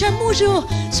 mas tu chamullo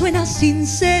suena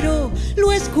sincero,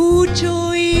 lo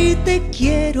escucho y te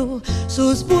quiero.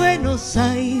 Sos Buenos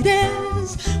Aires,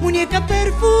 muñeca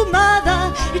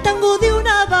perfumada, el tango de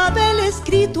una Babel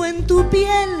escrito en tu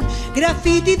piel,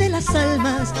 graffiti de las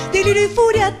almas, delirio y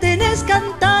furia tenés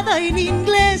cantada en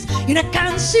inglés y una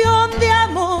canción de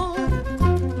amor.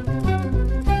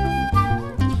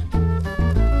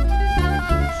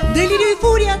 Delirio y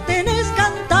furia tenés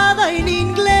cantada en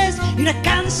inglés y una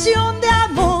canción de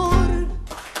amor.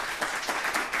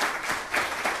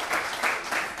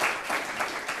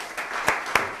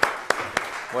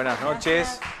 Buenas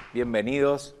noches,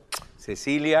 bienvenidos.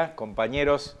 Cecilia,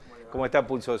 compañeros, ¿cómo está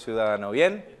Pulso Ciudadano?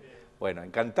 ¿Bien? Bueno,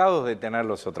 encantados de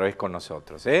tenerlos otra vez con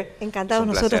nosotros. Encantados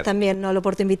nosotros también, Nolo,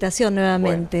 por tu invitación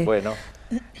nuevamente. Bueno,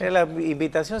 la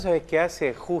invitación, ¿sabes qué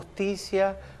hace?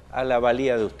 Justicia a la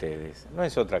valía de ustedes, no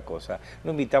es otra cosa.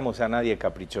 No invitamos a nadie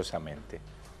caprichosamente.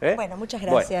 Bueno, muchas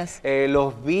gracias. Bueno,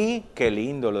 los vi, qué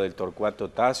lindo lo del Torcuato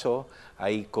Tazo,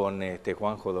 ahí con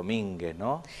Juanjo Domínguez,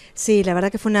 ¿no? Sí, la verdad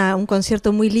que fue un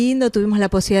concierto muy lindo. Tuvimos la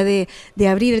posibilidad de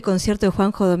abrir el concierto de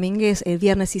Juanjo Domínguez el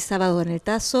viernes y sábado en el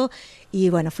Tazo. Y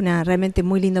bueno, fue realmente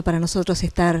muy lindo para nosotros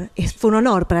fue un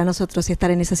honor para nosotros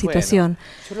estar en esa situación.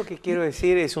 Bueno, yo lo que quiero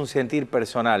decir es un sentir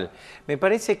personal. Me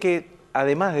parece que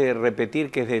además de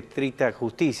repetir que es de estricta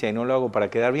justicia, y no lo hago para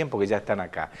quedar bien porque ya están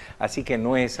acá, así que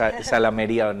no es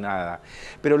salamería o nada,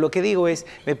 pero lo que digo es,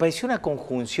 me pareció una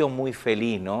conjunción muy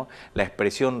feliz, ¿no? La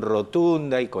expresión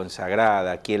rotunda y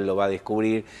consagrada, quien lo va a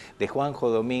descubrir, de Juanjo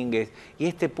Domínguez, y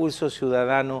este Pulso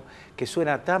Ciudadano que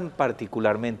suena tan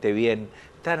particularmente bien,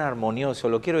 tan armonioso,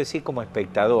 lo quiero decir como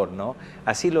espectador, ¿no?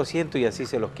 Así lo siento y así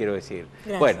se los quiero decir.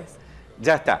 Gracias. Bueno,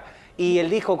 ya está. ¿Y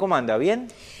el disco cómo anda? ¿Bien?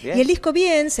 ¿Bien? Y el disco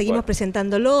bien, seguimos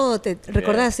presentándolo. ¿Te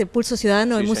recordás el Pulso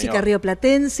Ciudadano de música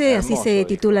rioplatense? Así se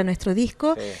titula nuestro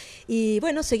disco. Sí. Y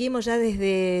bueno, seguimos ya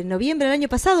desde noviembre del año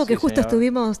pasado, que justo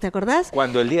estuvimos, ¿te acordás?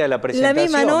 Cuando el día de la presentación. La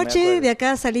misma noche, de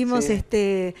acá salimos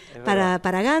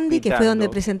para Gandhi, que fue donde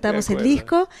presentamos el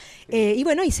disco. Y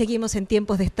bueno, y seguimos en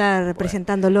tiempos de estar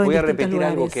presentándolo en distintos lugares. Voy a repetir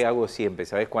algo que hago siempre,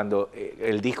 ¿sabes? Cuando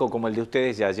el disco como el de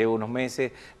ustedes ya lleva unos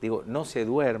meses, digo, no se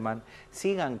duerman,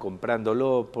 sigan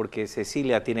comprándolo porque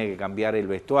Cecilia tiene que cambiar el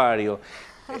vestuario.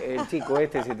 El chico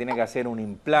se tiene que hacer un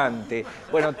implante.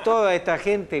 Bueno, toda esta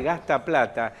gente gasta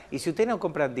plata. Y si ustedes no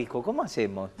compran disco, ¿cómo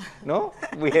hacemos? ¿No?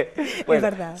 Bien. Bueno, es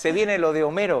verdad. ¿Se viene lo de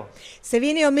Homero? Se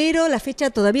viene Homero, la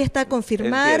fecha todavía está a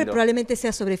confirmar. Probablemente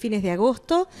sea sobre fines de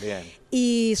agosto. Bien.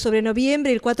 Y sobre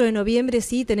noviembre, el 4 de noviembre,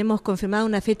 sí, tenemos confirmada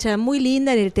una fecha muy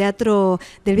linda en el Teatro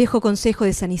del Viejo Consejo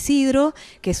de San Isidro,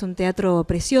 que es un teatro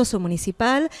precioso,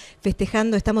 municipal,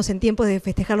 estamos en tiempos de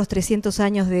festejar los 300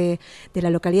 años de la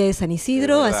localidad de San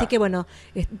Isidro, así que bueno,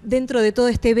 dentro de todo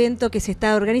este evento que se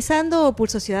está organizando,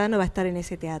 Pulso Ciudadano va a estar en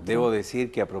ese teatro. Debo decir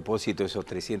que a propósito de esos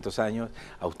 300 años,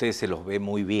 a ustedes se los ve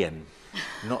muy bien.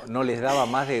 No les daba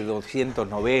más de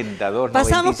 290, 295.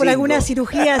 Pasamos por algunas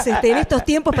cirugías en estos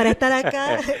tiempos para estar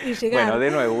acá y llegar. Bueno,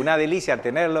 de nuevo, una delicia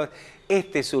tenerlos.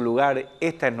 Este es su lugar,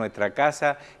 esta es nuestra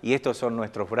casa y estos son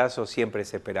nuestros brazos siempre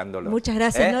esperándolos. Muchas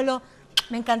gracias, Nolo.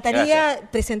 Me encantaría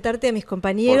presentarte a mis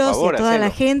compañeros Por favor, y a toda la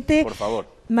hacelo, gente. por favor.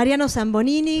 Mariano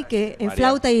Zambonini, que en Mariano.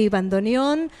 flauta y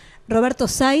bandoneón, Roberto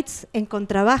Seitz en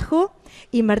contrabajo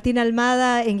y Martín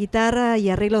Almada en guitarra y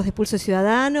arreglos de Pulso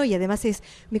Ciudadano, y además es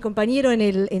mi compañero en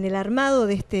el armado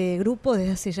de este grupo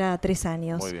desde hace ya 3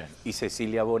 años. Muy bien. Y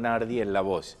Cecilia Bonardi en la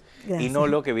voz. Gracias. Y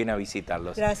Nolo, que viene a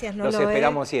visitarlos. Gracias, Nolo. Los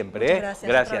esperamos siempre. Muchas gracias.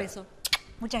 Gracias. Otro beso.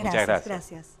 Muchas Muchas gracias.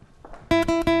 gracias.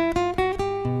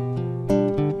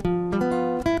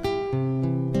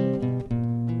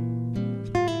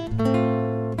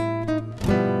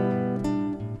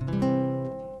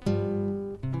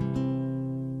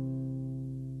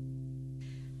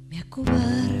 Me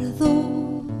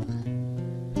acobardo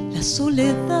la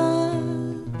soledad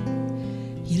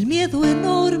y el miedo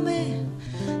enorme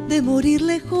de morir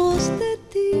lejos de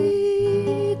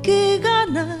ti. Qué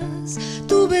ganas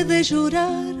tuve de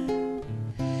llorar,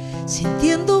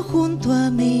 sintiendo junto a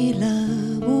mí la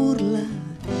burla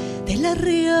de la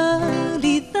realidad,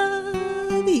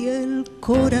 y el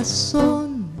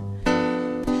corazón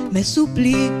me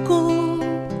suplicó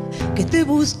que te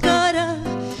buscara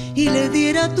y le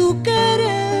diera tu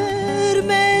querer.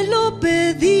 Me lo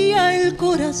pedía el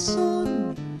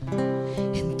corazón,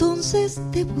 entonces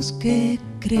te busqué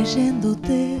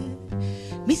creyéndote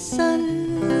mi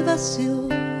salvación.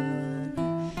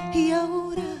 Y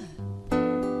ahora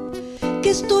que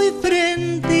estoy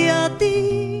frente a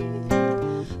ti,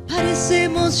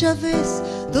 parecemos, ya ves,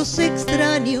 dos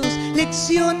extraños,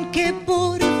 lección que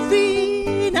por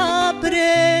fin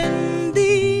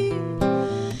aprendí.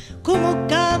 Cómo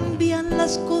cambian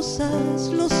las cosas,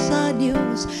 los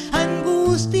años,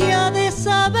 angustia de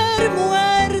saber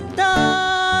muerta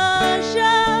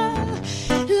ya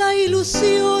la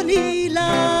ilusión y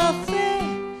la fe.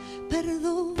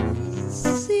 Perdón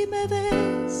si me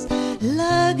ves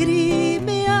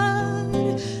lagrimear,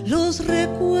 los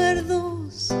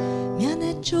recuerdos me han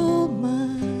hecho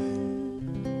mal.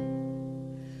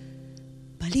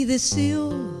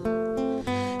 Palideció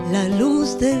la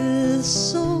luz del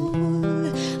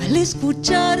sol al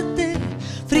escucharte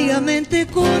fríamente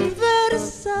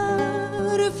conversar.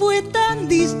 Fue tan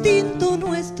distinto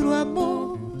nuestro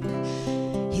amor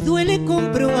y duele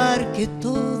comprobar que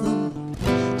todo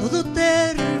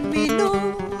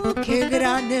terminó. Qué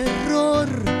gran error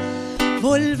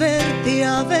volverte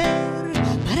a ver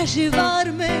para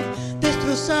llevarme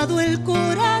destrozado el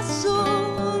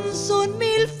corazón. Son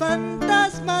 1000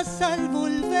 fantasmas al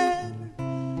volver,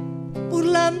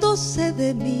 burlándose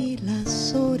de mí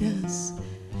las horas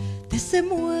de ese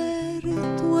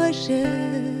muerto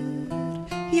ayer.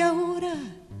 Y ahora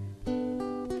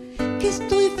que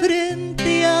estoy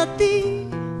frente a ti,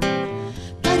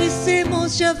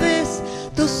 parecemos, ya ves,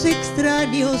 dos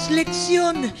extraños,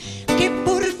 lección que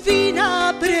por fin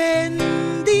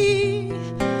aprendí.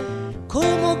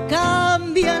 Cómo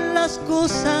cambian las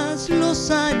cosas, los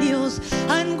años,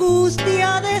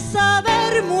 angustia de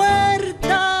saber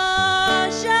muerta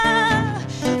ya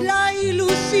la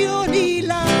ilusión y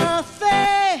la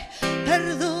fe.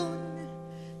 Perdón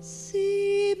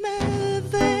si me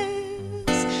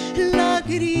ves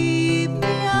lagrimear,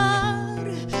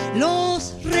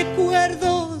 los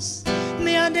recuerdos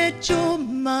me han hecho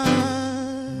mal.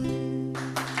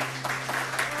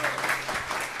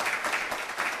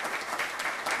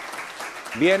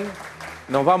 Bien,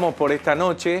 nos vamos por esta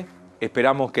noche.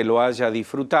 Esperamos que lo haya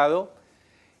disfrutado.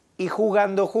 Y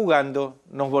jugando,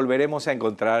 nos volveremos a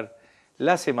encontrar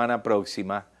la semana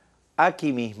próxima,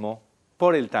 aquí mismo,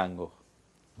 por el tango.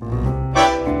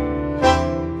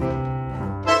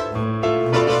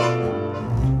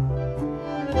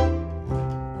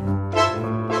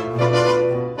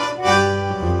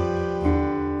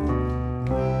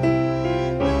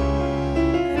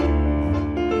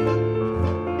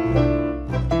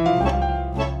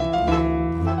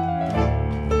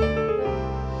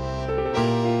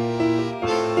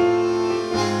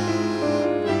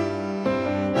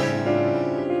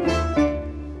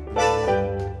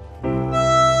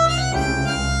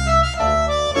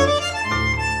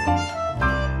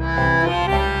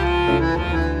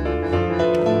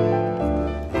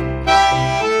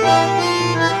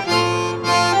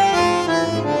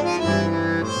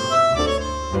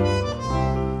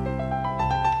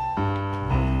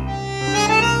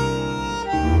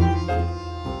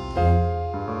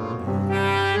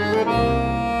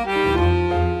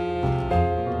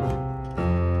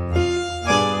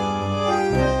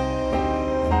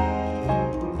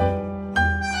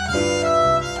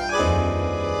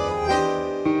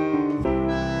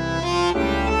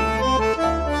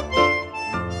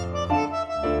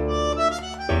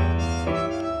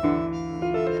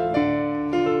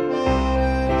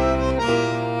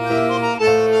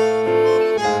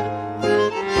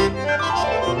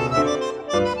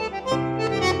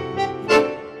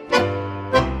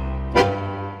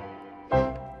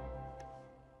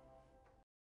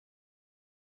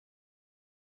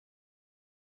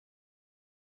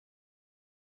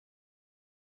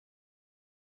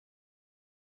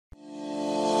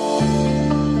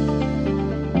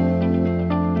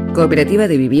 Cooperativa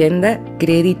de Vivienda,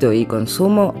 Crédito y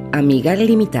Consumo Amigal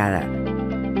Limitada.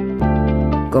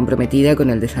 Comprometida con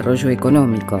el desarrollo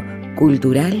económico,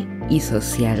 cultural y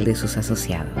social de sus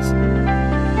asociados.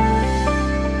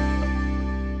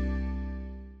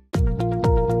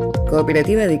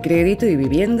 Cooperativa de Crédito y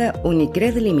Vivienda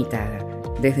Unicred Limitada.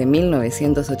 Desde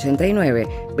 1989,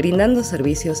 brindando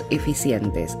servicios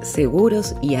eficientes,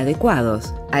 seguros y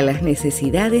adecuados a las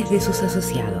necesidades de sus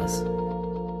asociados.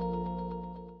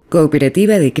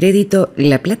 Cooperativa de Crédito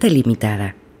La Plata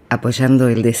Limitada, apoyando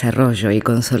el desarrollo y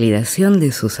consolidación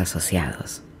de sus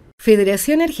asociados.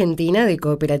 Federación Argentina de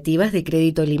Cooperativas de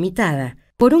Crédito Limitada,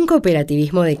 por un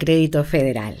cooperativismo de crédito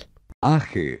federal.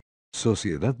 AG,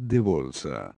 Sociedad de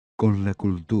Bolsa, con la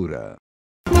cultura.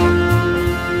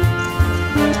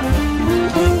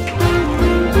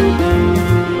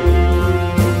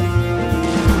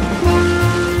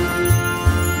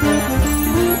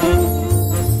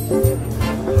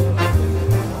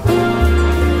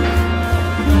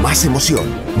 Más emoción,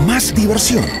 más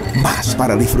diversión, más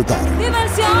para disfrutar.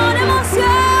 Diversión, emoción,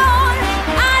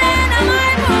 Arena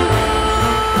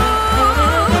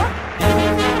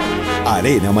Maipú.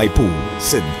 Arena Maipú,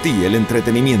 sentí el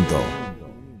entretenimiento.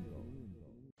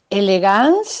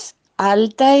 Elegance,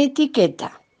 alta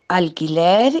etiqueta,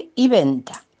 alquiler y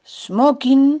venta.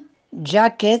 Smoking,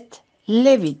 jacket,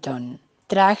 Leviton,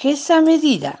 trajes a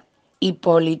medida.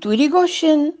 Hipólito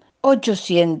Yrigoyen,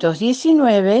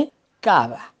 819,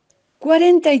 Cava.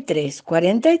 43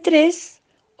 43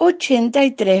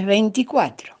 83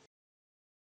 24.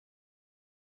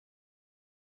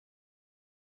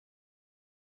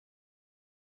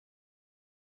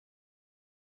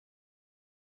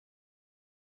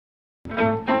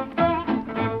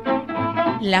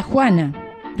 La Juana,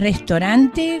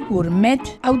 restaurante gourmet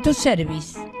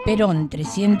autoservice, Perón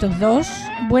 302,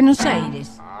 Buenos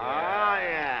Aires.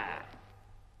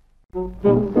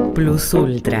 Plus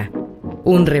Ultra,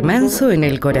 un remanso en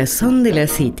el corazón de la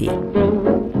City.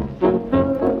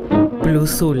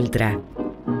 Plus Ultra,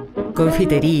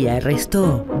 confitería,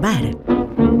 restó, bar.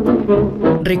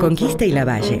 Reconquista y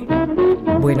Lavalle,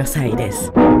 Buenos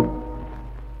Aires.